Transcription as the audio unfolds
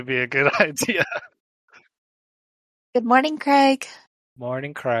be a good idea. Good morning, Craig.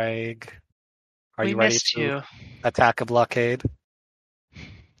 Morning, Craig. Are We you ready missed to you. attack a blockade?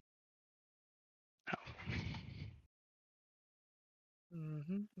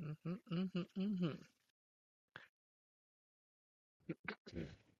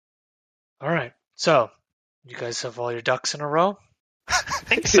 All right. So, you guys have all your ducks in a row? I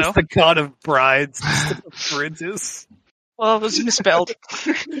think It's so. the god of brides instead of bridges. Well, it was misspelled.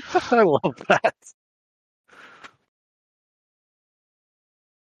 I love that.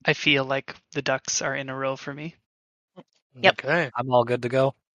 I feel like the ducks are in a row for me. Yep. Okay. I'm all good to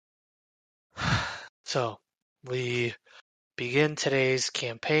go. So, we begin today's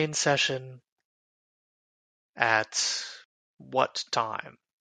campaign session at what time?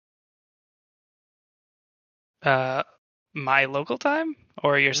 My local time?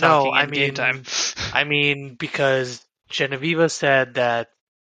 Or you're No, talking I in game mean- time? I mean, because Genevieve said that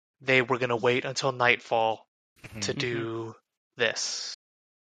they were going to wait until nightfall to do this.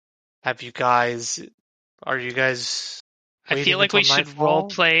 Are you guys I waiting feel like we until should nightfall? role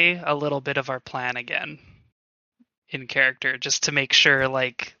play a little bit of our plan again in character, just to make sure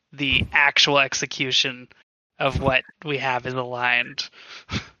like the actual execution of what we have is aligned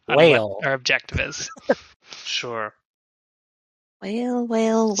on Whale. what our objective is. Sure.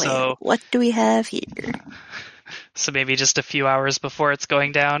 Well. So- What do we have here? So maybe just a few hours before it's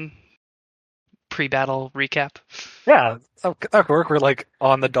going down, pre-battle recap. Yeah, that could work. We're like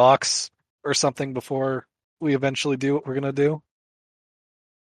on the docks or something before we eventually do what we're gonna do.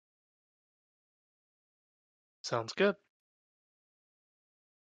 Sounds good.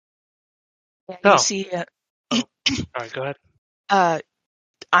 You Oh. see, All right, go ahead.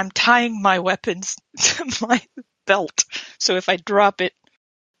 I'm tying my weapons to my belt, so if I drop it,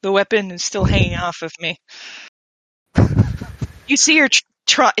 the weapon is still hanging off of me. You see her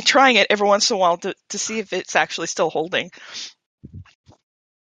trying it every once in a while to see if it's actually still holding.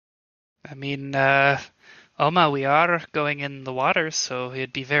 I mean, Oma, we are going in the water, so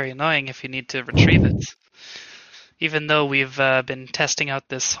it'd be very annoying if you need to retrieve it. Even though we've been testing out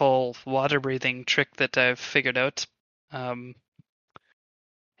this whole water breathing trick that I've figured out,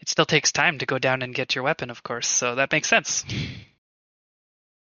 it still takes time to go down and get your weapon, of course, so that makes sense.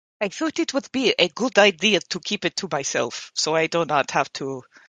 I thought it would be a good idea to keep it to myself, so I do not have to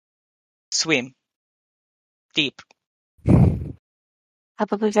swim deep.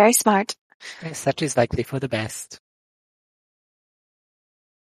 Probably very smart. Such is likely for the best.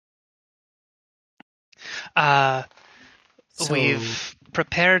 We've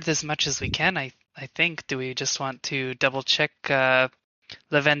prepared as much as we can, I think. Do we just want to double check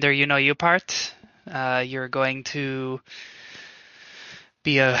Lavender, you know you part? You're going to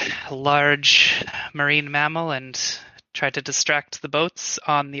be a large marine mammal and try to distract the boats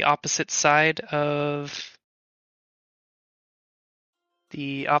on the opposite side of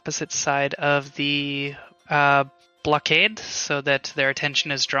the blockade, so that their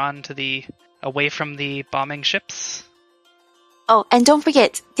attention is drawn to away from the bombing ships. Oh, and don't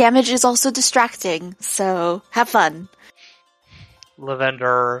forget, damage is also distracting, so have fun.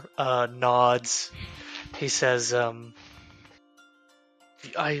 Lavender nods. He says,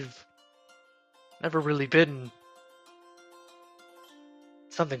 I've never really been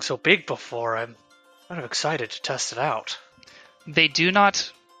something so big before. I'm kind of excited to test it out. They do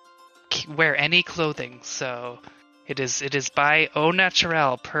not wear any clothing, so it is by au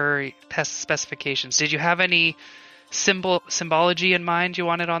naturel per test specifications. Did you have any symbology in mind you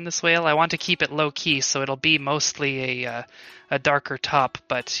wanted on this whale? I want to keep it low key, so it'll be mostly a darker top,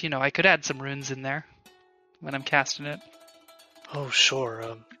 but I could add some runes in there when I'm casting it. Oh,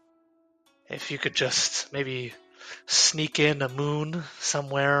 sure. If you could just maybe sneak in a moon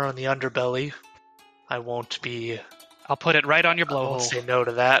somewhere on the underbelly, I won't be... I'll put it right on your I won't blowhole. say no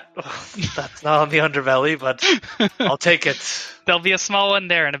to that. That's not on the underbelly, but I'll take it. There'll be a small one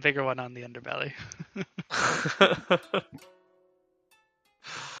there and a bigger one on the underbelly.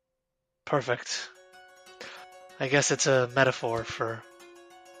 Perfect. I guess it's a metaphor for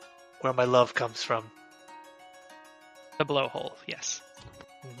where my love comes from. The blowhole, yes.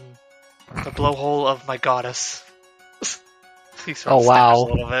 Mm-hmm. The blowhole of my goddess. He sort Oh, of wow.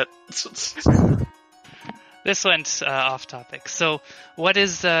 snickers a little bit. This went off topic. So, what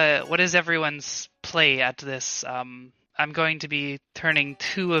is everyone's play at this? I'm going to be turning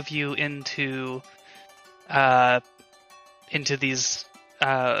two of you into these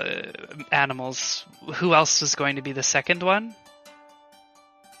animals. Who else is going to be the second one?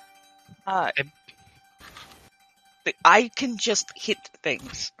 I can just hit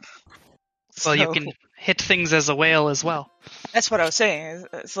things. Well, you So- can hit things as a whale as well. That's what I was saying.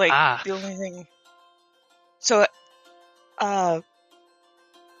 It's like Ah. the only thing. So,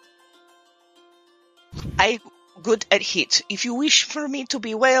 I good at hit. If you wish for me to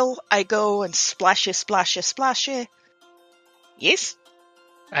be well, I go and splashy, splashy, splashy. Yes?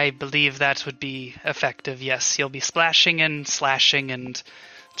 I believe that would be effective, yes. You'll be splashing and slashing and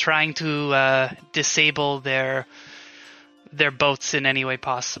trying to disable their boats in any way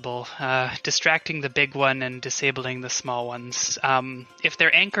possible. Distracting the big one and disabling the small ones. If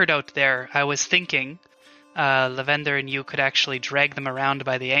they're anchored out there, I was thinking Lavender and you could actually drag them around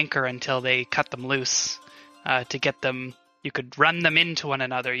by the anchor until they cut them loose. To get them, you could run them into one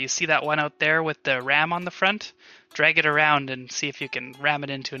another. You see that one out there with the ram on the front? Drag it around and see if you can ram it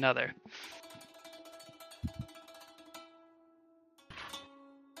into another.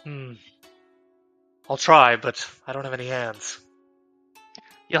 I'll try, but I don't have any hands.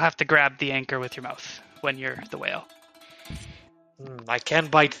 You'll have to grab the anchor with your mouth when you're the whale. I can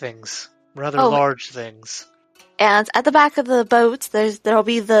bite things. Rather Oh. large things. And at the back of the boat, there'll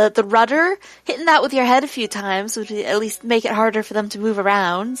be the rudder. Hitting that with your head a few times would at least make it harder for them to move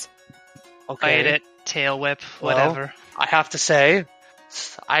around. Okay. Bite it, tail whip, Well, whatever. I have to say,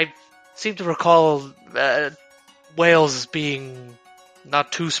 I seem to recall whales being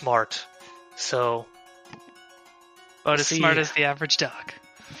not too smart. So About as see. smart as the average dog.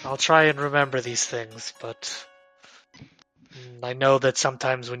 I'll try and remember these things, but I know that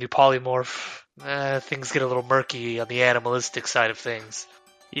sometimes when you polymorph, things get a little murky on the animalistic side of things.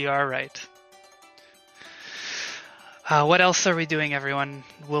 You are right. What else are we doing, everyone?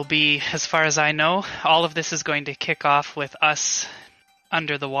 Will be, as far as I know, all of this is going to kick off with us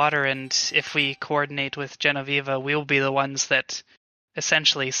under the water, and if we coordinate with Genevieve, we'll be the ones that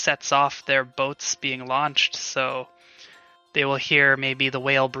essentially sets off their boats being launched, so they will hear maybe the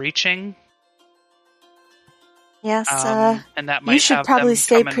whale breaching. Yes, And that might you should have probably them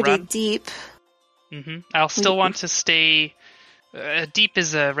stay come and pretty run. deep. I'll still want to stay... deep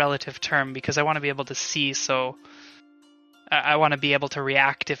is a relative term, because I want to be able to see, so... I want to be able to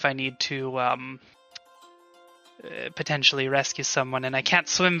react if I need to potentially rescue someone, and I can't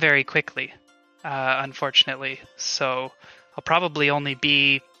swim very quickly, unfortunately. So I'll probably only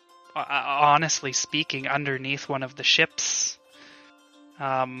be, honestly speaking, underneath one of the ships.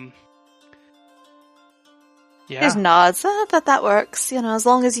 There's Yeah. nods. That works. As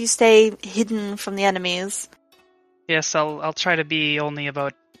long as you stay hidden from the enemies. Yes, I'll try to be only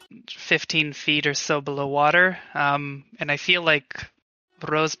about 15 feet or so below water. And I feel like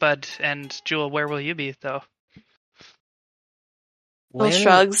Rosebud and Jewel, where will you be, though? Will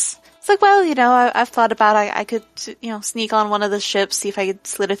shrugs. It's like, well, I've thought about I could, sneak on one of the ships, see if I could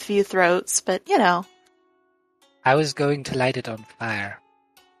slit a few throats, but, I was going to light it on fire.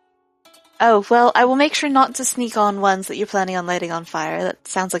 Oh, well, I will make sure not to sneak on ones that you're planning on lighting on fire. That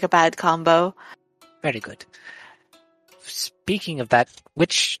sounds like a bad combo. Very good. Speaking of that,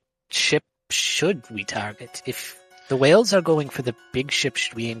 which ship should we target? If the whales are going for the big ship,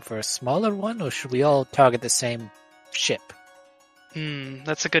 should we aim for a smaller one, or should we all target the same ship?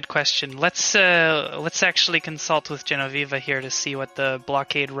 That's a good question. Let's actually consult with Genevieve here to see what the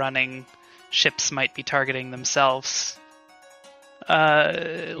blockade running ships might be targeting themselves. You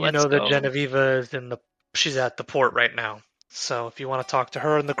know that Genevieve is she's at the port right now. So if you want to talk to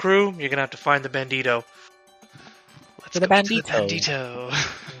her and the crew, you're gonna have to find the Bandito. Let's To the go to the Bandito.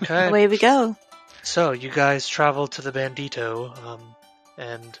 Bandito. Okay. Away we go. So you guys travel to the Bandito,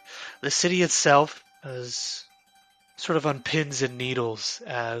 and the city itself is sort of on pins and needles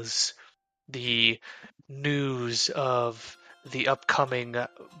as the news of the upcoming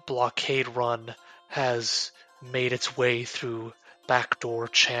blockade run has made its way through backdoor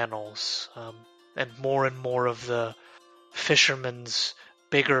channels, and more of the fishermen's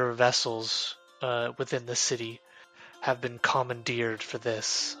bigger vessels within the city have been commandeered for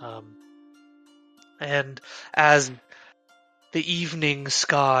this. And as the evening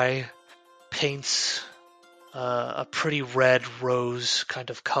sky paints a pretty red rose kind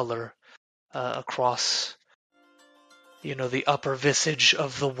of color across, the upper visage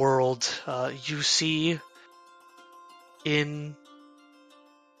of the world, you see in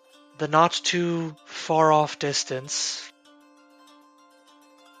the not too far off distance,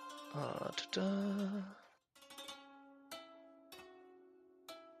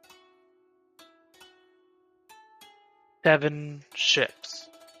 7 ships.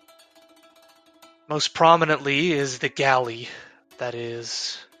 Most prominently is the galley that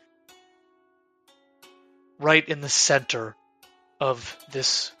is right in the center of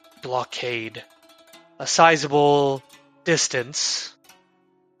this blockade. A sizable distance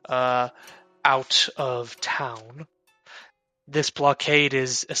out of town. this blockade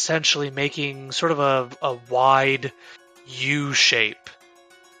is essentially making sort of a wide U shape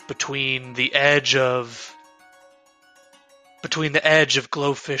between the edge of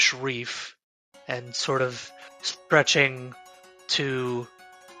Glowfish Reef and sort of stretching to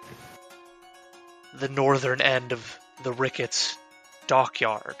the northern end of the Ricketts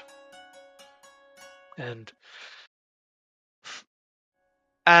dockyard. And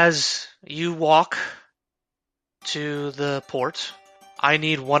as you walk to the port, I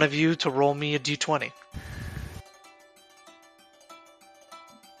need one of you to roll me a d20.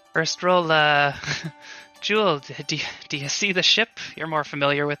 First roll, Jewel, do you see the ship? You're more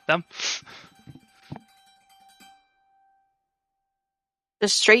familiar with them. The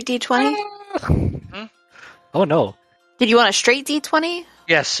straight D20? Oh no. Did you want a straight D20?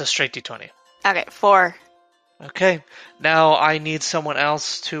 Yes, a straight d20. Okay, 4. Okay, now I need someone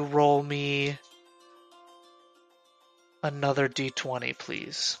else to roll me another d20,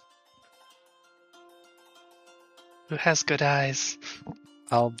 please. Who has good eyes?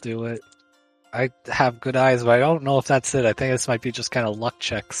 I'll do it. I have good eyes, but I don't know if that's it. I think this might be just kind of luck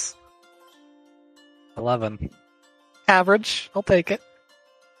checks. 11. Average. I'll take it.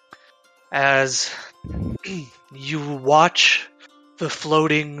 As you watch the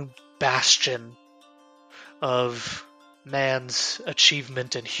floating bastion of man's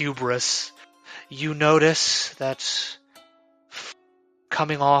achievement and hubris, you notice that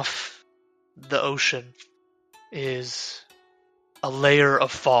coming off the ocean is a layer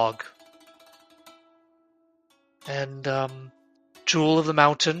of fog. And Jewel of the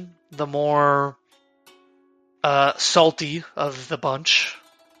Mountain, the more salty of the bunch,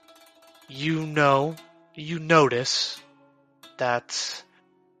 you notice that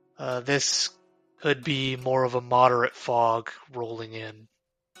this could be more of a moderate fog rolling in.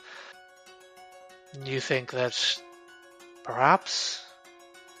 You think that perhaps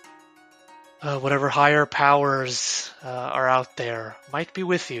whatever higher powers are out there might be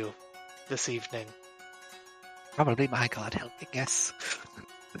with you this evening. Probably my God helping, yes.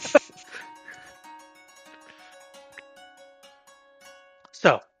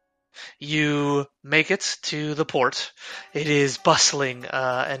 So, you make it to the port. It is bustling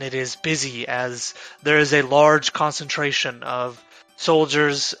and it is busy as there is a large concentration of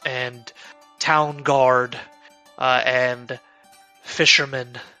soldiers and town guard and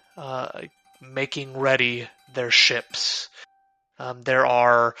fishermen making ready their ships.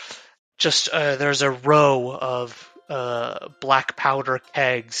 There's a row of black powder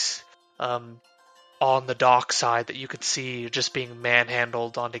kegs on the dock side that you could see just being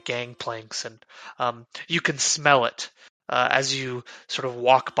manhandled onto gangplanks, and you can smell it as you sort of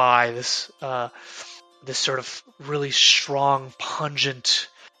walk by this sort of really strong, pungent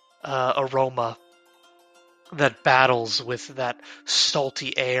aroma that battles with that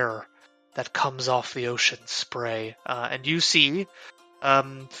salty air that comes off the ocean spray. And you see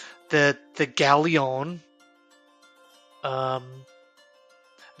the galleon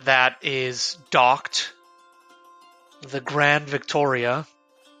that is docked, the Grand Victoria,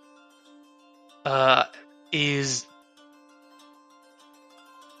 is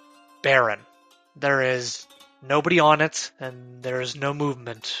barren. There is nobody on it, and there is no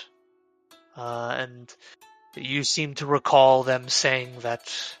movement. And you seem to recall them saying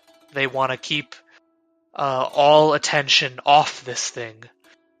that they want to keep all attention off this thing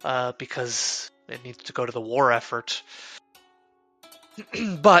because it needs to go to the war effort.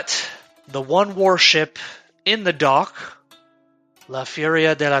 But the one warship in the dock, La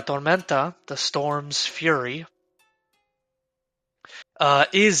Furia de la Tormenta, the Storm's Fury,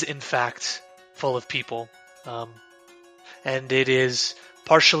 is in fact full of people. And it is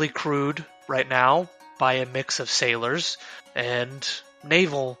partially crewed right now by a mix of sailors and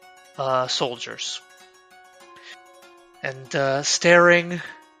naval soldiers. And staring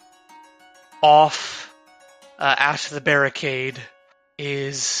off at the barricade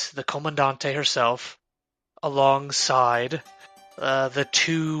is the Commandante herself, alongside the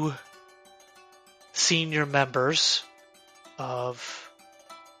two senior members of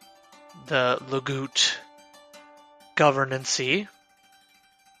the Lagut Governancy.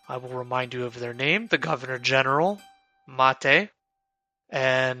 I will remind you of their name: the Governor General, Mate,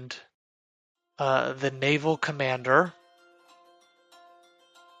 and the Naval Commander,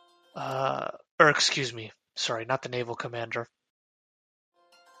 excuse me, sorry, not the Naval Commander,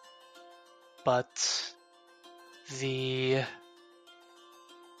 but the...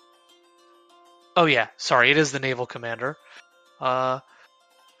 Oh yeah, sorry, it is the Naval Commander.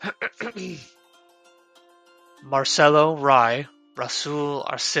 Marcelo Rai, Rasul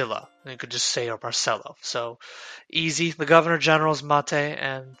Arcilla. You could just say Marcelo. So easy. The Governor General's Mate,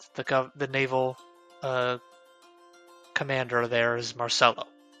 and the naval commander there is Marcelo.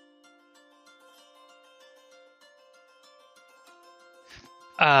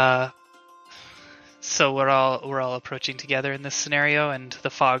 So we're all approaching together in this scenario, and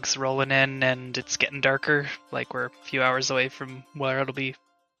the fog's rolling in, and it's getting darker. Like we're a few hours away from where it'll be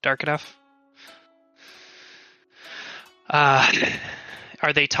dark enough.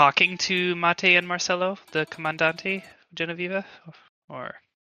 Are they talking to Mate and Marcelo, the Comandante Genevieve, or?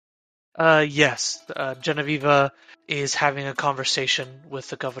 Yes. Genevieve is having a conversation with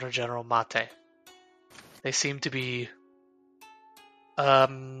the Governor General Mate. They seem to be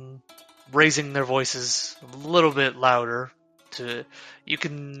raising their voices a little bit louder.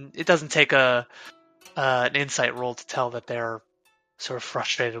 It doesn't take an insight roll to tell that they're sort of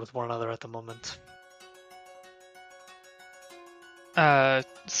frustrated with one another at the moment.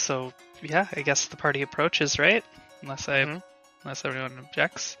 So yeah, I guess the party approaches, right? Unless everyone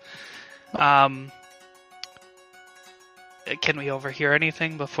objects. Can we overhear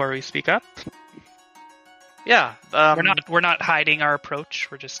anything before we speak up? Yeah, we're not hiding our approach.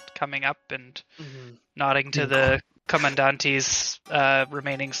 We're just coming up and nodding to the Commandante's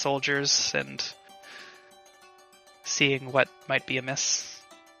remaining soldiers and seeing what might be amiss.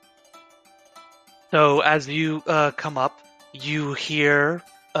 So as you come up, you hear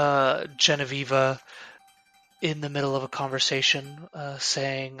Genevieve in the middle of a conversation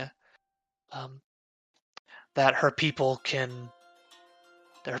saying that her people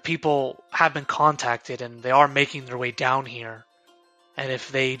have been contacted and they are making their way down here. And if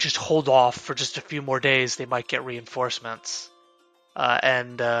they just hold off for just a few more days, they might get reinforcements.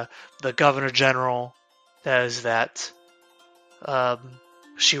 And the Governor General says that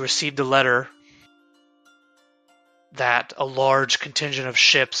she received a letter that a large contingent of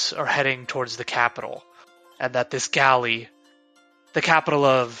ships are heading towards the capital, and that this galley, the capital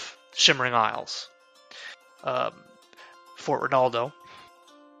of Shimmering Isles, Fort Ronaldo,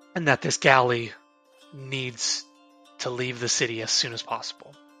 and that this galley needs to leave the city as soon as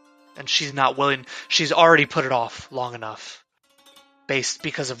possible. And she's not willing, she's already put it off long enough,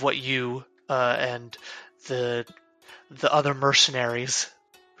 because of what you and the other mercenaries,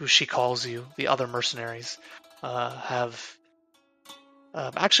 who she calls you, the other mercenaries, have...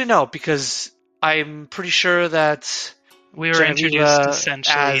 actually, no, because I'm pretty sure that we were Genevieve, introduced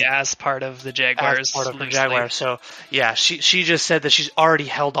essentially as part of the Jaguars. As part of the Jaguars. So, yeah, she just said that she's already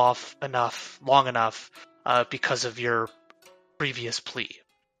held off long enough, because of your previous plea.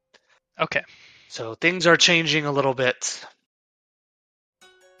 Okay. So things are changing a little bit.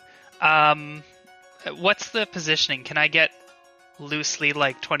 What's the positioning? Can I get loosely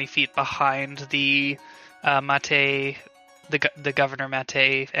like 20 feet behind the Mate, the Governor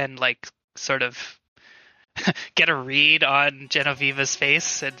Mate, and like sort of get a read on Genevieve's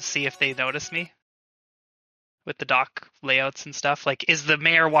face and see if they notice me with the dock layouts and stuff? Like, is the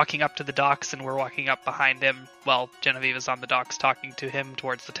mayor walking up to the docks and we're walking up behind him while Genevieve is on the docks talking to him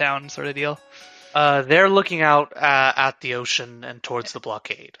towards the town, sort of deal? They're looking out at the ocean and towards the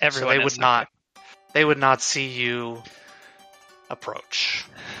blockade. Everyone so they would not see you approach.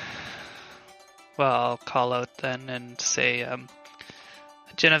 Well, I'll call out then and say,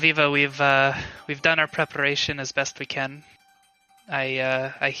 Genevieve, we've done our preparation as best we can.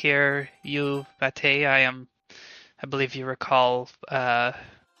 I hear you, Mate. I believe you recall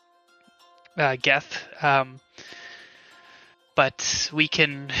Geth. But we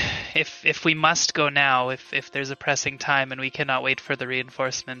can, if we must go now, if there's a pressing time and we cannot wait for the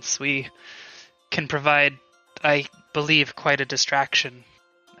reinforcements, we can provide, I believe, quite a distraction.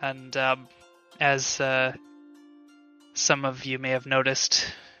 And as some of you may have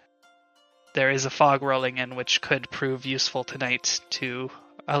noticed, there is a fog rolling in which could prove useful tonight to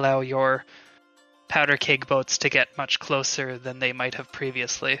allow your powder keg boats to get much closer than they might have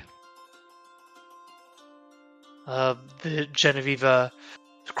previously. The Genevieve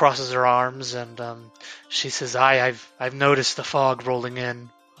crosses her arms and she says, I've noticed the fog rolling in.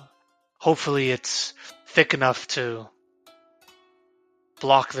 Hopefully it's thick enough to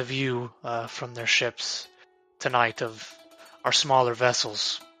block the view from their ships tonight of our smaller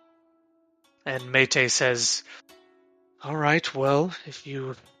vessels. And Mate says, all right, well, if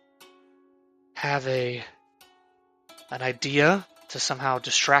you have an idea to somehow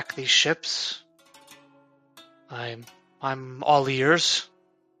distract these ships, I'm all ears.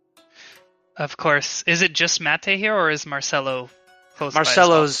 Of course. Is it just Mate here, or is Marcelo close by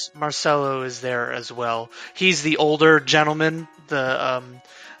as Marcelo is there as well. He's the older gentleman, the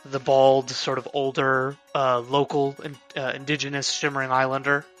the bald, sort of older, local, indigenous Shimmering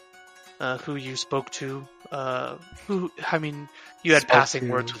Islander, who you spoke to. You had Spoke passing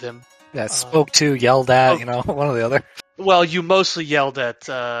to. words with him. Yeah, spoke to, yelled at, one or the other. Well, you mostly yelled at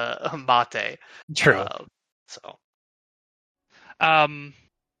Mate. True. So.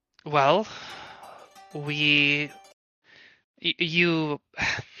 Well, you,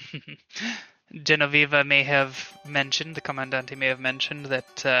 Genoveva may have mentioned, the Commandante may have mentioned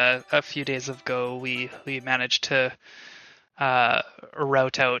that a few days ago we managed to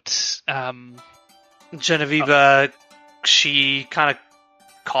route out. Genevieve, she kind of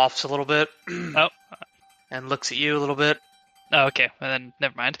coughs a little bit. Oh. And looks at you a little bit. Oh, okay, well, then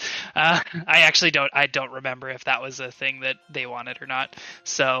never mind. I actually don't remember if that was a thing that they wanted or not.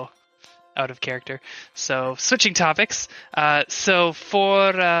 So, out of character. So, switching topics. So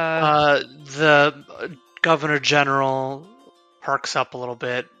for the Governor General perks up a little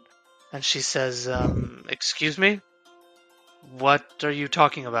bit, and she says, "Excuse me? What are you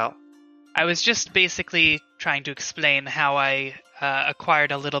talking about?" I was just basically trying to explain how I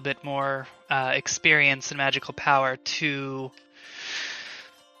acquired a little bit more experience and magical power to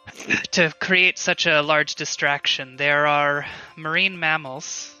create such a large distraction. There are marine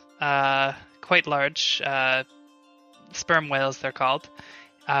mammals, quite large, sperm whales they're called.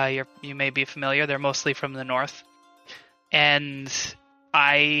 You may be familiar. They're mostly from the north. And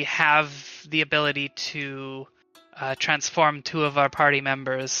I have the ability to transform two of our party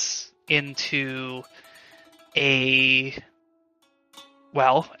members into a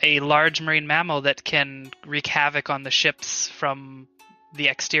large marine mammal that can wreak havoc on the ships from the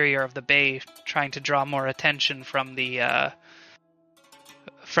exterior of the bay, trying to draw more attention from the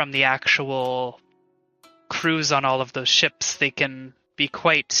actual crews on all of those ships. They can be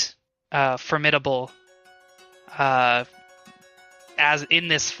quite formidable as in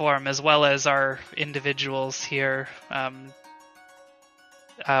this form, as well as our individuals here.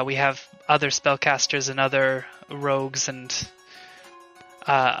 We have other spellcasters and other rogues and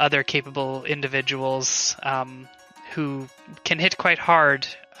other capable individuals who can hit quite hard.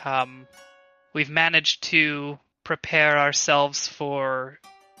 We've managed to prepare ourselves for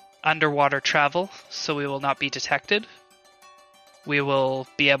underwater travel, so we will not be detected. We will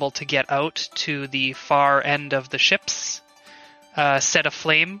be able to get out to the far end of the ships, set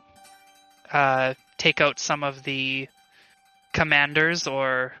aflame, take out some of the commanders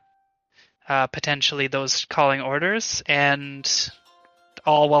or potentially those calling orders, and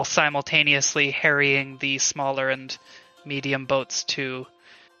all while simultaneously harrying the smaller and medium boats to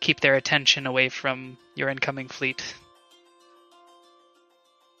keep their attention away from your incoming fleet.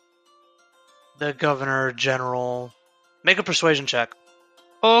 The Governor General, make a persuasion check.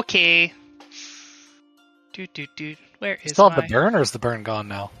 Okay. Where is Still have the burn, or is the burn gone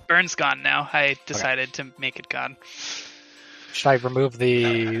now? Burn's gone now. I decided to make it gone. Should I remove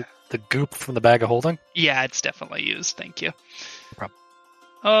the goop from the bag of holding? Yeah, it's definitely used. Thank you. No problem.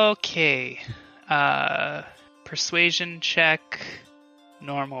 Okay. Persuasion check.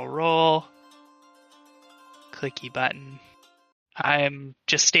 Normal roll. Clicky button. I'm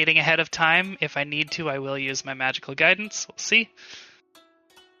just stating ahead of time. If I need to, I will use my magical guidance. We'll see.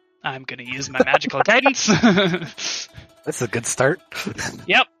 I'm going to use my magical guidance. That's a good start.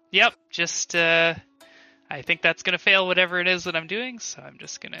 Yep. Just, I think that's going to fail whatever it is that I'm doing, so I'm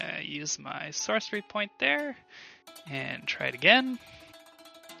just going to use my sorcery point there and try it again.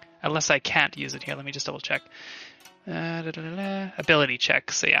 Unless I can't use it here. Let me just double check. Ability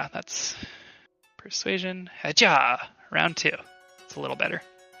check. So yeah, that's persuasion. Haja! Round 2. It's a little better.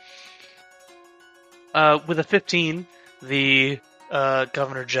 With a 15, the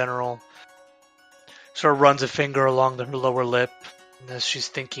Governor General sort of runs a finger along her lower lip as she's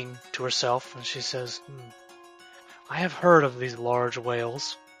thinking to herself, and she says, I have heard of these large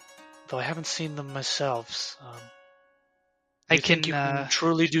whales, though I haven't seen them myself. I think you can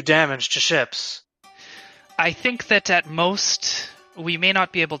truly do damage to ships. I think that at most, we may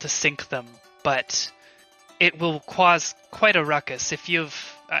not be able to sink them, but it will cause quite a ruckus. If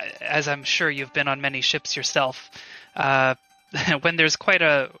you've, as I'm sure you've been on many ships yourself, when there's quite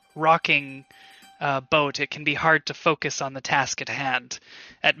a rocking boat, it can be hard to focus on the task at hand.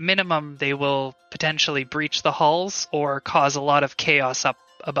 At minimum, they will potentially breach the hulls or cause a lot of chaos up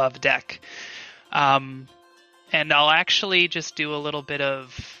above deck. And I'll actually just do a little bit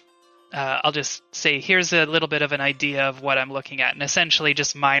of... I'll just say, here's a little bit of an idea of what I'm looking at, and essentially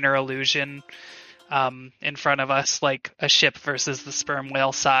just minor illusion in front of us, like a ship versus the sperm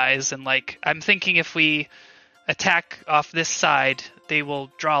whale size, and like I'm thinking if we attack off this side, they will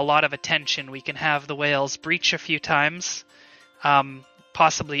draw a lot of attention. We can have the whales breach a few times,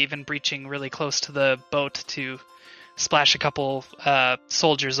 possibly even breaching really close to the boat to splash a couple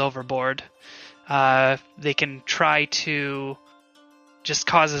soldiers overboard. They can try to just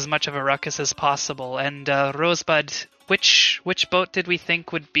cause as much of a ruckus as possible. And Rosebud, which boat did we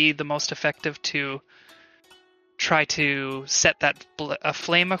think would be the most effective to try to set that a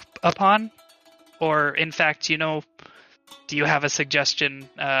flame upon? Or, in fact, do you have a suggestion,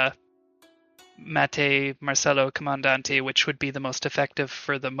 Mate, Marcelo, Commandante, which would be the most effective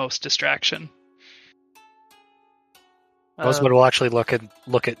for the most distraction? Rosebud will actually look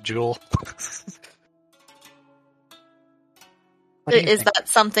at Jewel. Is that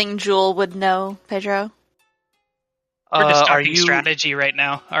something Jewel would know, Pedro? We're just Are talking you strategy right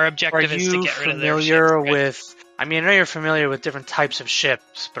now. Our objective is to get rid of their ships. familiar right? with? I mean, I know you're familiar with different types of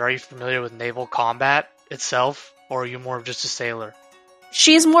ships, but are you familiar with naval combat itself, or are you more of just a sailor?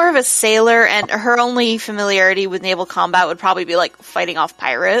 She's more of a sailor, and her only familiarity with naval combat would probably be like fighting off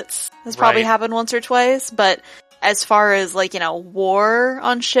pirates. That's probably Right. happened once or twice, but as far as war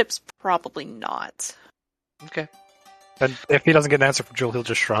on ships, probably not. Okay. And if he doesn't get an answer from Jewel, he'll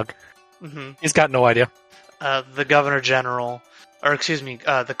just shrug. Mm-hmm. He's got no idea. The Governor General,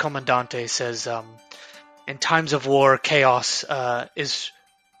 the Commandante says, in times of war, chaos is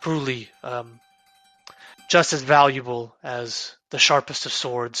truly just as valuable as the sharpest of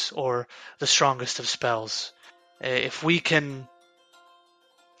swords or the strongest of spells. If we can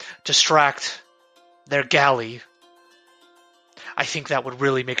distract their galley, I think that would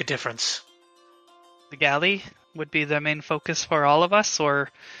really make a difference. The galley would be the main focus for all of us, or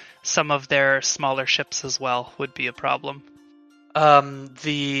some of their smaller ships as well would be a problem?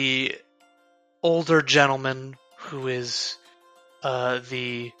 The older gentleman who is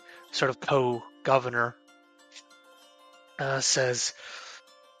the sort of co-governor says,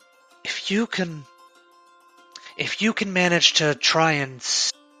 if you can manage to try and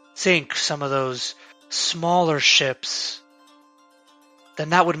sink some of those smaller ships, then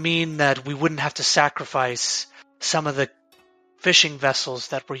that would mean that we wouldn't have to sacrifice some of the fishing vessels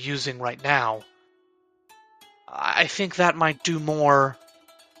that we're using right now. I think that might do more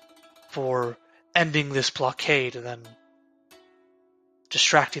for ending this blockade than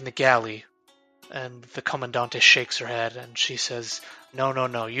distracting the galley. And the Commandante shakes her head and she says,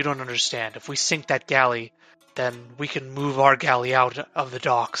 No, you don't understand. If we sink that galley, then we can move our galley out of the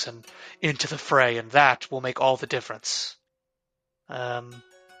docks and into the fray, and that will make all the difference.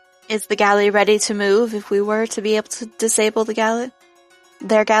 Is the galley ready to move if we were to be able to disable the galley?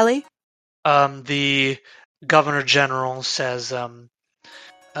 Their galley? The Governor General says,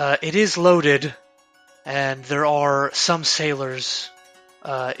 it is loaded, and there are some sailors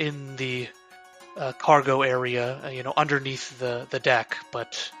in the cargo area, underneath the deck,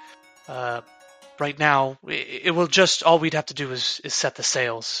 but right now, it will just, all we'd have to do is set the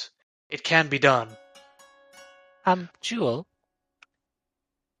sails. It can be done. Jewel,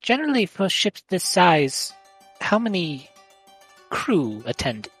 generally for ships this size, how many crew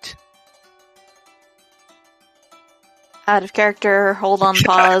attend it? Out of character, hold on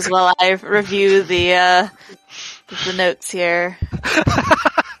pause while I review the notes here.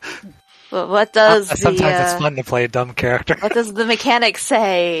 What does Sometimes it's fun to play a dumb character. What does the mechanic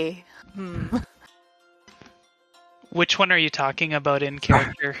say? Which one are you talking about in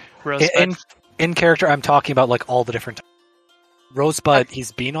character, Rosebud? In character, I'm talking about like all the different. Rosebud,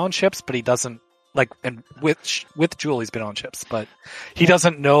 he's been on ships, but he doesn't and with Jewel, he's been on ships, but he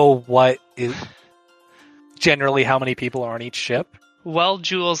doesn't know what is generally how many people are on each ship. Well,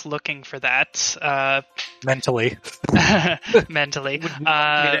 Jewel's looking for that Mentally. mentally. Would you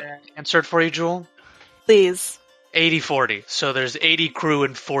want me to answer it for you, Jewel? Please. 80-40. So there's 80 crew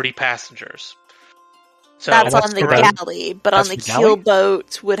and 40 passengers. So That's that's on the correct. galley, but on That's the the galley?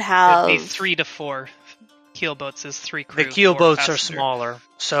 keelboat would have... It'd be 3 to 4. Keelboats is 3 crew. the keel 4 boats are passenger. smaller.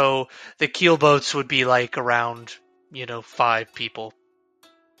 So the keel boats would be like around, 5 people.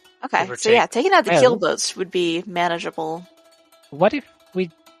 Okay, give or so yeah, take. taking out the Well- keelboats would be manageable. What if we...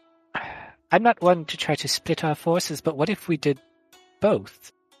 I'm not one to try to split our forces, but what if we did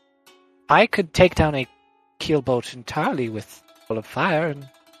both? I could take down a keelboat entirely with full of fire, and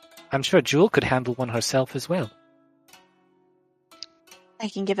I'm sure Jewel could handle one herself as well. I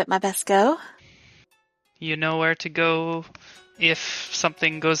can give it my best go. You know where to go if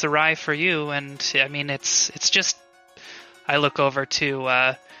something goes awry for you, and I mean it's just. I look over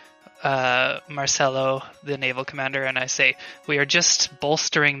to Marcelo, the naval commander, and I say, we are just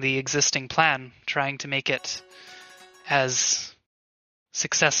bolstering the existing plan, trying to make it as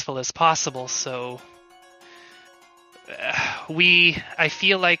successful as possible, so I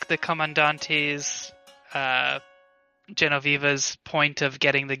feel like the Commandante's Genoviva's point of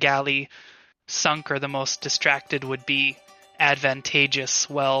getting the galley sunk or the most distracted would be advantageous,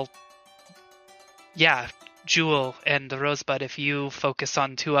 well, yeah, Jewel and the Rosebud, if you focus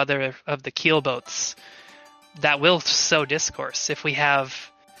on 2 other of the keel boats, that will sow discourse. If we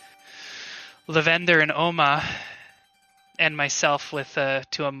have Lavender and Oma and myself with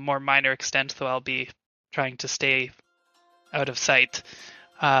to a more minor extent, though I'll be trying to stay out of sight,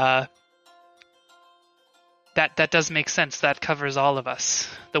 that does make sense. That covers all of us.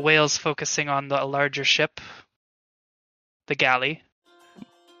 The whale's focusing on the larger ship, the galley,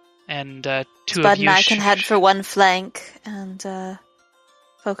 and 2 Spud of you. and I can head for one flank and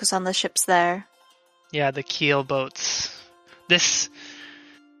focus on the ships there. Yeah, the keel boats.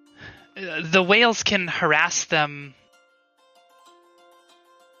 The whales can harass them.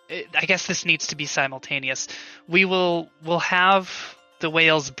 I guess this needs to be simultaneous. We'll have the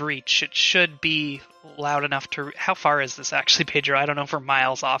whales breach. It should be loud enough to... How far is this actually, Pedro? I don't know if we're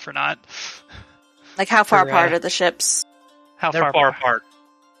miles off or not. Like, how far apart are the ships? How They're far apart.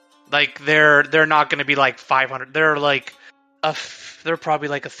 Like, they're not going to be like 500. They're like they're probably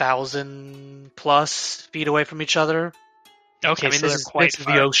like 1,000 plus feet away from each other. Okay, I mean, so this they're is quite the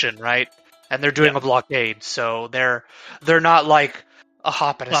far. ocean, right? And they're doing a blockade, so they're not like a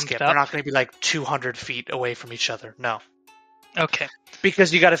hop and a Lumped skip. up. They're not going to be like 200 feet away from each other. No, Okay.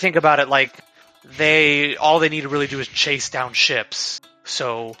 because you got to think about it. Like all they need to really do is chase down ships,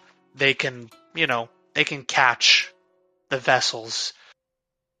 so they can catch the vessels.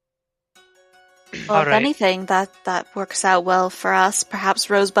 Well, if Alright. anything, that works out well for us. Perhaps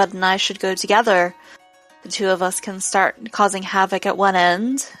Rosebud and I should go together. The 2 of us can start causing havoc at one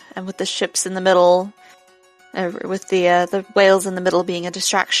end, and with the ships in the middle, with the whales in the middle being a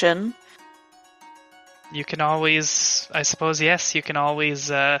distraction. You can always, I suppose, yes, you can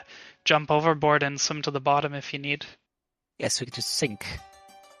always jump overboard and swim to the bottom if you need. Yes, we could just sink.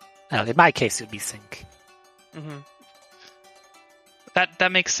 Well, in my case, it would be sink. Mm-hmm.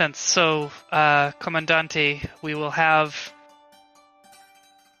 That makes sense. So, Comandante, we will have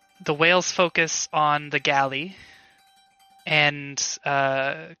the whales focus on the galley, and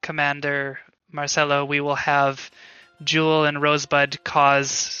Commander Marcelo, we will have Jewel and Rosebud cause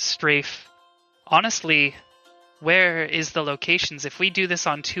strafe. Honestly, where is the locations? If we do this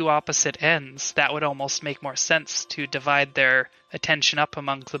on 2 opposite ends, that would almost make more sense to divide their attention up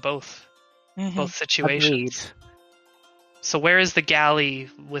among the both situations. Agreed. So where is the galley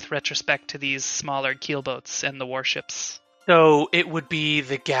with retrospect to these smaller keelboats and the warships? So it would be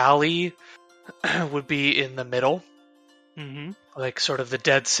the galley would be in the middle, Mm-hmm. like sort of the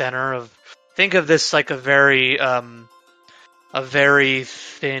dead center of. Think of this like a very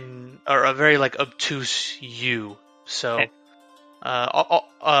thin or a very like obtuse U. So, Okay.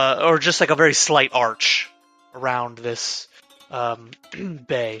 Or just like a very slight arch around this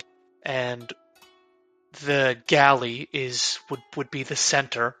bay, and the galley would be the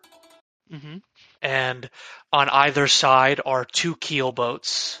center. Mm-hmm. And on either side are 2 keel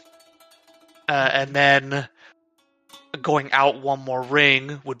boats, and then going out one more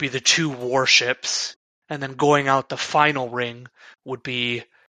ring would be the 2 warships, and then going out the final ring would be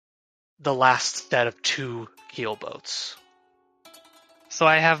the last set of 2 keel boats. So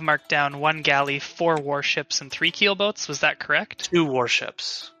I have marked down 1 galley, 4 warships, and 3 keelboats. Was that correct? 2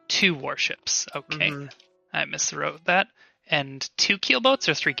 warships. 2 warships. Okay. Mhm. I miswrote that. And 2 keelboats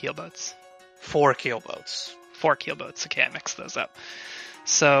or 3 keelboats? 4 keel boats. 4 keelboats. Okay, I mixed those up.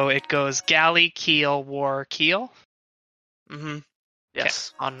 So it goes galley, keel, war, keel. Mm-hmm.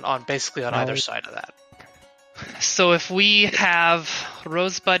 Yes, on basically on either side of that. So if we have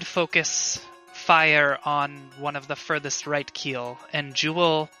Rosebud focus fire on one of the furthest right keel, and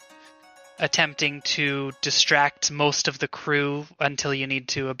Jewel attempting to distract most of the crew until you need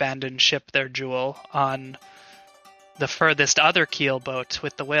to abandon ship there, Jewel, on the furthest other keel boat,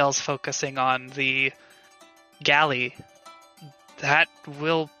 with the whales focusing on the galley, that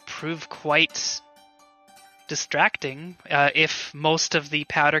will prove quite distracting. If most of the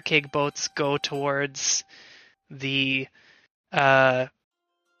powder keg boats go towards the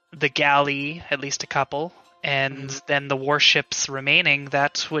galley, at least a couple, and then the warships remaining,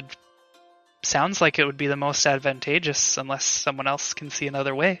 that would sounds like it would be the most advantageous, unless someone else can see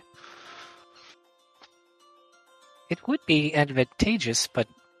another way. It would be advantageous, but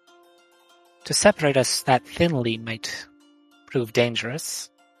to separate us that thinly might prove dangerous.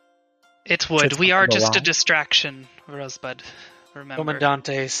 It would. Should We are something go just a wrong. distraction, Rosebud. Remember.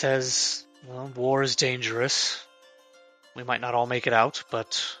 Comandante says, well, war is dangerous. We might not all make it out,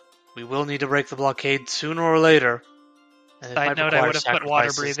 but we will need to break the blockade sooner or later. And it Side might note, I require would have put water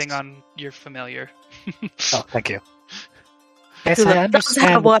sacrifices. breathing on your familiar. Oh, thank you. Yes, Who I does have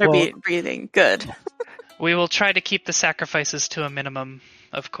understand. water for- breathing. Good. We will try to keep the sacrifices to a minimum,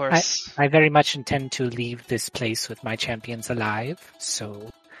 of course. I very much intend to leave this place with my champions alive, so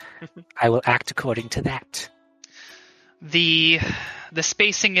I will act according to that. The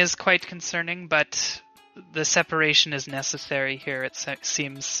spacing is quite concerning, but the separation is necessary here, it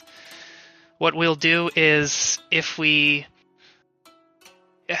seems. What we'll do is,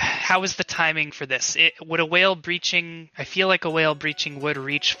 how is the timing for this? Would a whale breaching... I feel like a whale breaching would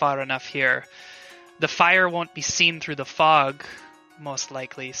reach far enough here. The fire won't be seen through the fog, most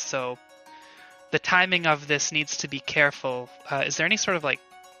likely, so the timing of this needs to be careful. Is there any sort of,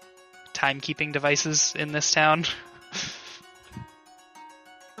 timekeeping devices in this town?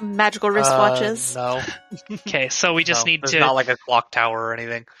 Magical wristwatches. No. Okay, so we just No, need there's to... not like a clock tower or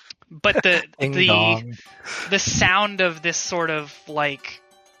anything. But Ding dong. the sound of this sort of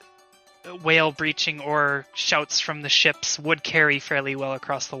whale breaching or shouts from the ships would carry fairly well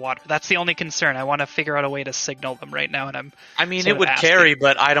across the water. That's the only concern. I want to figure out a way to signal them right now, and I mean, sort it of would asking. carry,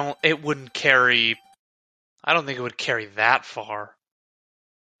 but it wouldn't carry. I don't think it would carry that far.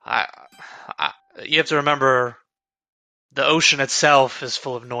 You have to remember, the ocean itself is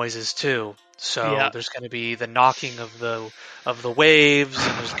full of noises too. So Yeah. there's going to be the knocking of the waves,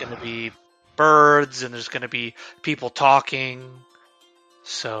 and there's going to be birds, and there's going to be people talking.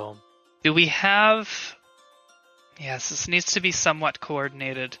 So do we have... Yes, this needs to be somewhat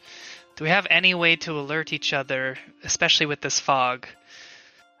coordinated. Do we have any way to alert each other, especially with this fog?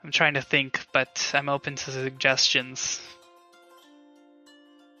 I'm trying to think, but I'm open to suggestions.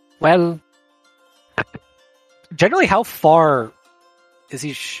 Well, generally, how far is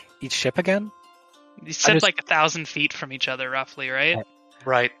each ship again? You said just- 1,000 feet from each other, roughly, right?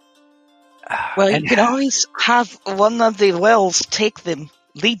 right. Well, And you can always have one of the whales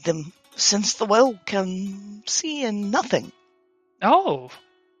lead them, since the whale can see in nothing. Oh!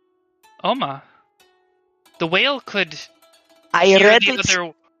 Oma. The whale could I hear read the it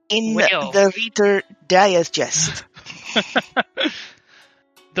other... in whale. the Reader Digest.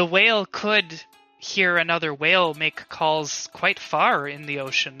 The whale could hear another whale make calls quite far in the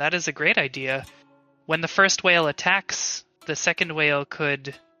ocean. That is a great idea. When the first whale attacks, the second whale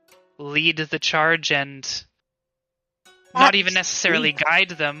could lead the charge and not even necessarily guide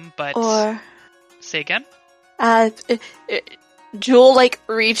them, but... Or Say again? Jewel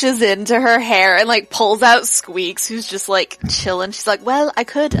reaches into her hair and pulls out Squeaks, who's just chilling. She's like, well, I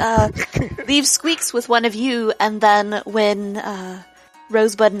could leave Squeaks with one of you, and then when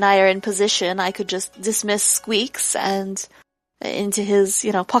Rosebud and I are in position, I could just dismiss Squeaks and into his,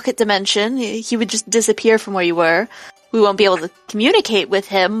 pocket dimension. He would just disappear from where you were. We won't be able to communicate with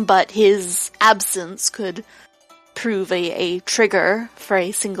him, but his absence could prove a trigger for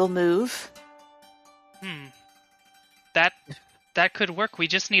a single move. That could work. We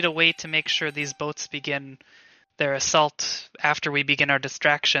just need a way to make sure these boats begin their assault after we begin our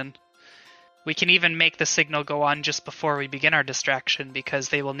distraction. We can even make the signal go on just before we begin our distraction, because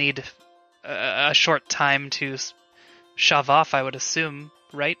they will need a short time to shove off, I would assume.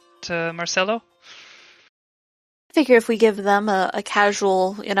 Right, Marcelo? I figure if we give them a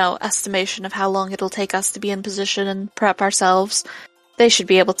casual, estimation of how long it'll take us to be in position and prep ourselves, they should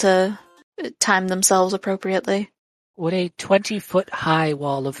be able to time themselves appropriately. Would a 20-foot-high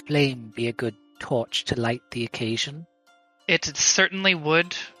wall of flame be a good torch to light the occasion? It certainly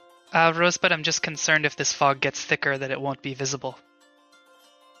would, Rosebud. I'm just concerned if this fog gets thicker that it won't be visible.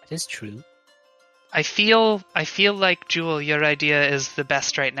 That is true. I feel like, Jewel, your idea is the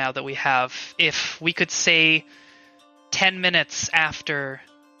best right now that we have. If we could say 10 minutes after,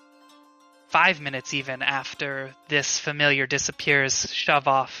 5 minutes even after this familiar disappears, shove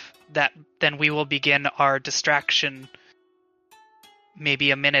off, then we will begin our distraction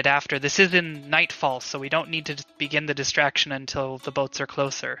maybe a minute after. This is in nightfall, so we don't need to begin the distraction until the boats are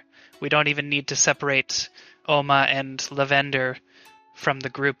closer. We don't even need to separate Oma and Lavender from the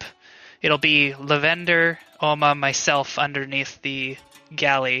group. It'll be Lavender, Oma, myself underneath the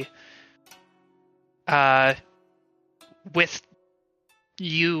galley, with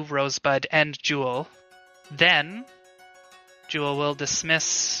you, Rosebud, and Jewel. Then Jewel will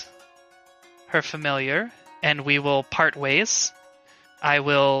dismiss her familiar, and we will part ways. I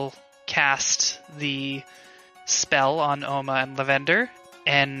will cast the spell on Oma and Lavender,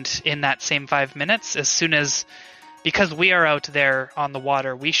 and in that same 5 minutes, because we are out there on the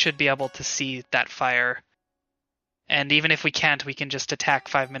water, we should be able to see that fire. And even if we can't, we can just attack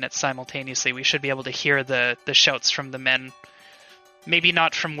 5 minutes simultaneously. We should be able to hear the shouts from the men. Maybe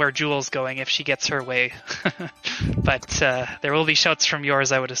not from where Jewel's going if she gets her way. But there will be shouts from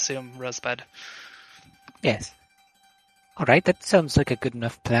yours, I would assume, Rosebud. Yes. All right, that sounds like a good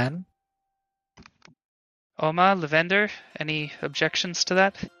enough plan. Oma, Lavender, any objections to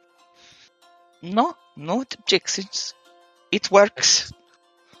that? No objections. It works.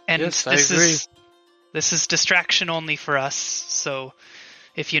 And Yes, I agree. This is distraction only for us, so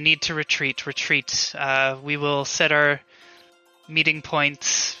if you need to retreat. We will set our meeting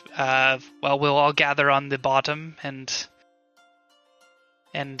points. We'll all gather on the bottom, and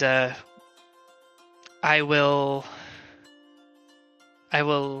we'll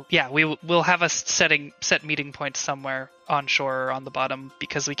have us set meeting points somewhere on shore or on the bottom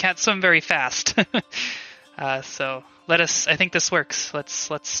because we can't swim very fast. So I think this works.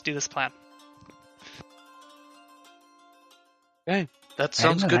 Let's do this plan. Okay, that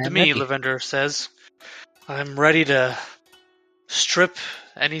sounds I'm good to me, ready. Lavender says. I'm ready to strip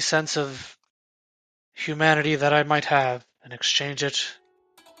any sense of humanity that I might have and exchange it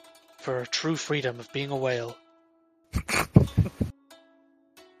for true freedom of being a whale.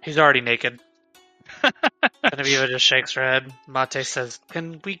 He's already naked. Genevieve just shakes her head. Mate says,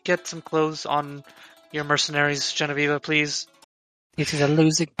 "Can we get some clothes on your mercenaries, Genevieve, please?" It is a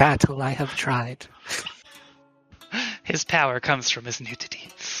losing battle. I have tried. His power comes from his nudity.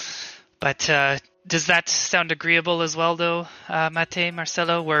 But does that sound agreeable as well, though, Mate,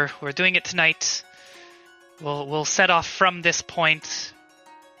 Marcelo? We're doing it tonight. We'll set off from this point.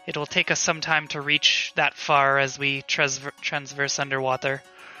 It will take us some time to reach that far as we transverse underwater.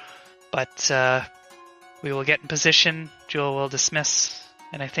 But we will get in position. Jewel will dismiss,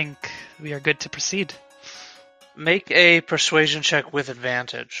 and I think we are good to proceed. Make a persuasion check with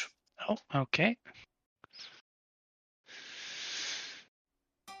advantage. Oh, okay.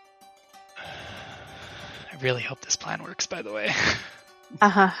 I really hope this plan works, by the way.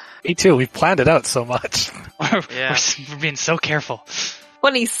 Me too. We've planned it out so much. Yeah. We're being so careful.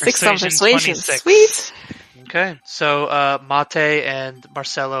 26 on persuasion. 26. Sweet. Okay, so Mate and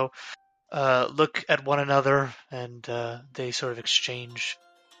Marcelo look at one another and they sort of exchange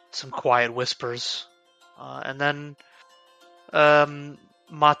some quiet whispers. And then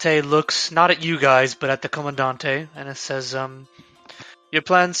Mate looks not at you guys, but at the Commandante, and it says, "Your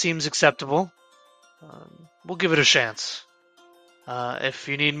plan seems acceptable. We'll give it a chance. If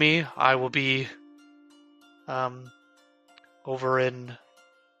you need me, I will be over in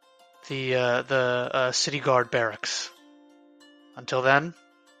the city guard barracks. Until then,"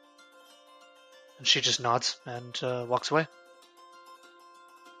 and she just nods and walks away.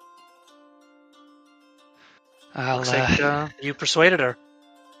 Looks like you persuaded her.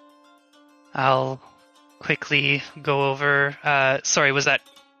 I'll quickly go over. Sorry, was that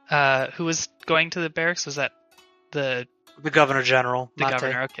who was going to the barracks? Was that the Governor General. Mate.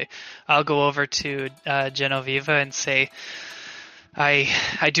 governor? Okay, I'll go over to Genoviva and say,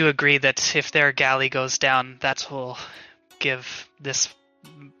 I do agree that if their galley goes down, that will give this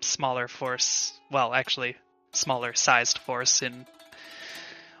smaller force, well, actually, smaller sized force in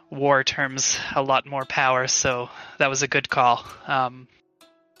war terms, a lot more power. So that was a good call.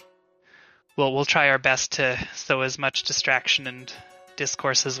 We'll try our best to sow as much distraction and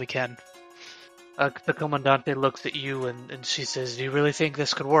discourse as we can. The Commandante looks at you and she says, "Do you really think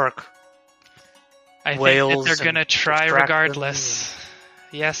this could work?" I think Whales that they're going to and try distract them regardless.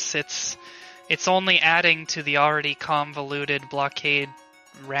 Yes, it's only adding to the already convoluted blockade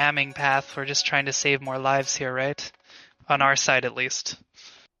ramming path. We're just trying to save more lives here, right? On our side, at least.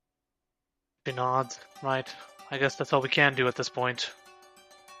 She nods. Right. I guess that's all we can do at this point.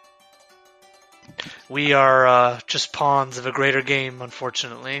 We are just pawns of a greater game,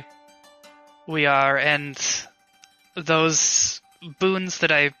 unfortunately. We are, and those boons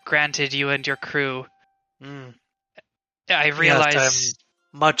that I granted you and your crew, I realize... Yes,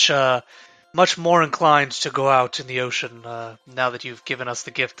 I'm much more inclined to go out in the ocean now that you've given us the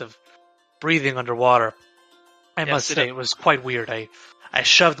gift of breathing underwater. I must say, it was quite weird. I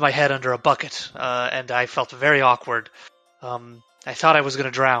shoved my head under a bucket, and I felt very awkward. I thought I was going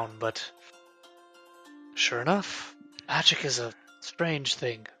to drown, but sure enough, magic is a strange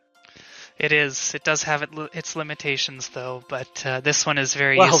thing. It is. It does have its limitations, though, but this one is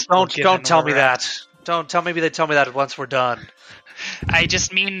very well, useful. Don't tell me that. Don't tell me. They tell me that once we're done. I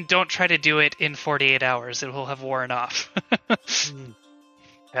just mean don't try to do it in 48 hours. It will have worn off.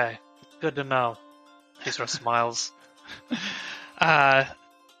 Okay, good to know. He sort of smiles.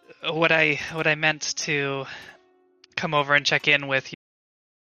 What I meant to come over and check in with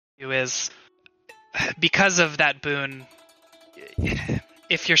you is, because of that boon,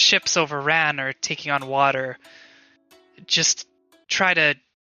 if your ship's overran or taking on water, just try to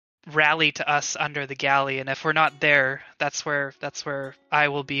rally to us under the galley, and if we're not there, that's where I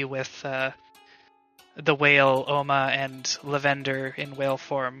will be with the whale, Oma, and Lavender in whale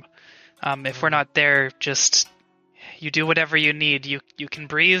form. If we're not there, just you do whatever you need. You can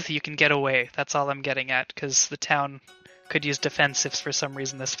breathe, you can get away. That's all I'm getting at, because the town could use defense if for some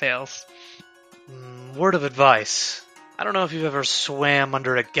reason this fails. Word of advice. I don't know if you've ever swam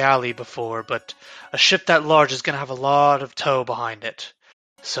under a galley before, but a ship that large is going to have a lot of tow behind it.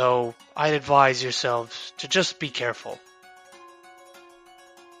 So I'd advise yourselves to just be careful.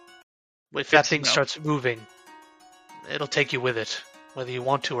 If that thing starts moving, it'll take you with it, whether you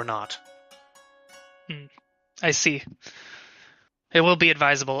want to or not. I see. It will be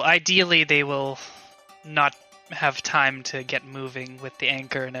advisable. Ideally, they will not have time to get moving with the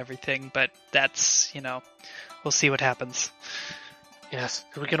anchor and everything, but that's, we'll see what happens. Yes,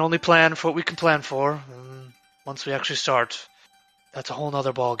 we can only plan for what we can plan for. And once we actually start, that's a whole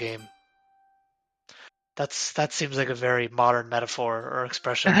nother ball game. That seems like a very modern metaphor or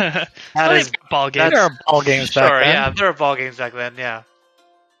expression. That is ball games. There are ball games back then. Yeah, there are ball games back then, yeah.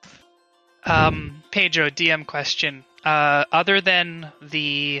 Pedro, DM question. Other than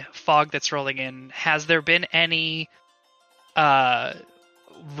the fog that's rolling in, has there been any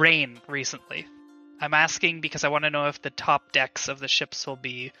rain recently? I'm asking because I want to know if the top decks of the ships will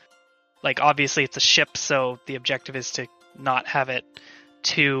be, obviously it's a ship, so the objective is to not have it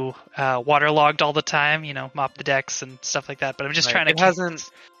too waterlogged all the time, mop the decks and stuff like that. But I'm just trying to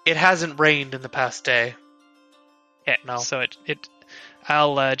It hasn't rained in the past day. Yeah, no. So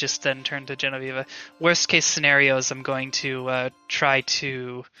I'll just then turn to Genevieve. Worst case scenarios, I'm going to try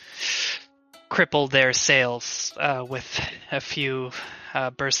to cripple their sails with a few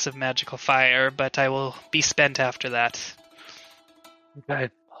bursts of magical fire, but I will be spent after that. Okay,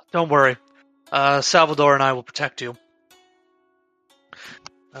 don't worry. Salvador and I will protect you.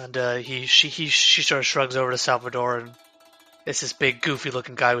 And she sort of shrugs over to Salvador, and it's this big,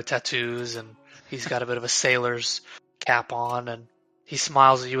 goofy-looking guy with tattoos, and he's got a bit of a sailor's cap on, and he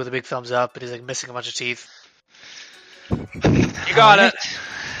smiles at you with a big thumbs up, but he's missing a bunch of teeth. You got it.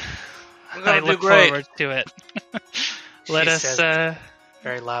 We're gonna I do look great. forward to it. Let us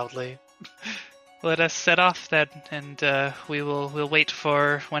very loudly. Let us set off then, and we'll wait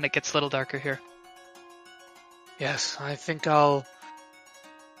for when it gets a little darker here. Yes, I think I'll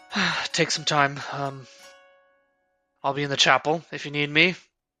take some time. I'll be in the chapel if you need me.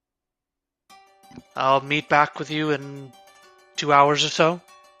 I'll meet back with you in 2 hours or so.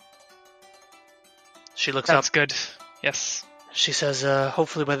 She looks up. That's good. Yes. She says,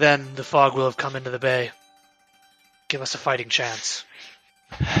 hopefully by then the fog will have come into the bay. Give us a fighting chance.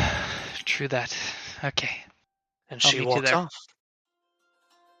 True that. Okay. And I'll she meet you walks there. off.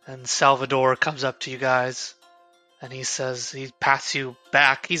 And Salvador comes up to you guys, and he says, he pats you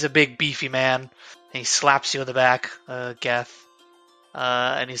back. He's a big, beefy man, and he slaps you in the back, Geth.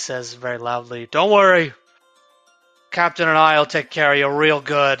 And he says very loudly, "Don't worry. Captain and I will take care of you real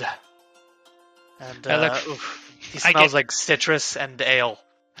good." And he smells like citrus and ale.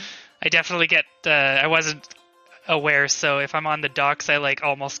 I definitely get. I wasn't aware, so if I'm on the docks, I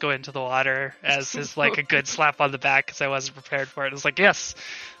almost go into the water as is a good slap on the back because I wasn't prepared for it. It's yes,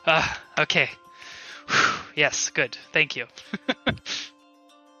 okay, yes, good, thank you.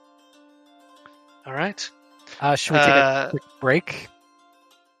 All right. Should we take a quick break?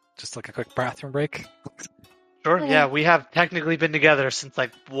 Just a quick bathroom break? Sure, yeah, we have technically been together since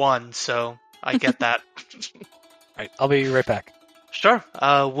 1, so I get that. Right, I'll be right back. Sure.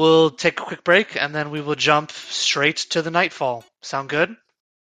 We'll take a quick break, and then we will jump straight to the nightfall. Sound good?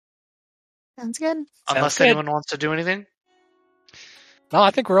 Sounds good. Unless good. anyone wants to do anything? No,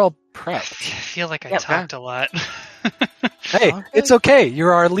 I think we're all I prepped. feel like I talked a lot. Hey, it's okay.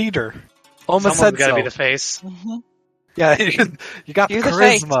 You're our leader. Oma Someone's said got to so. be the face. Mm-hmm. Yeah, you got You're the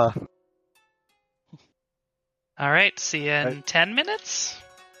face. charisma. All right, see you in 10 minutes.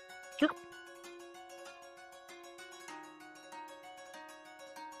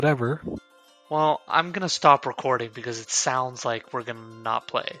 Whatever. Well, I'm going to stop recording because it sounds like we're going to not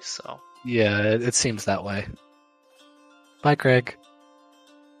play, so... Yeah, it seems that way. Bye, Craig.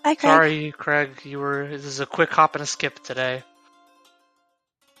 Hi, Craig. Sorry, Craig, this is a quick hop and a skip today.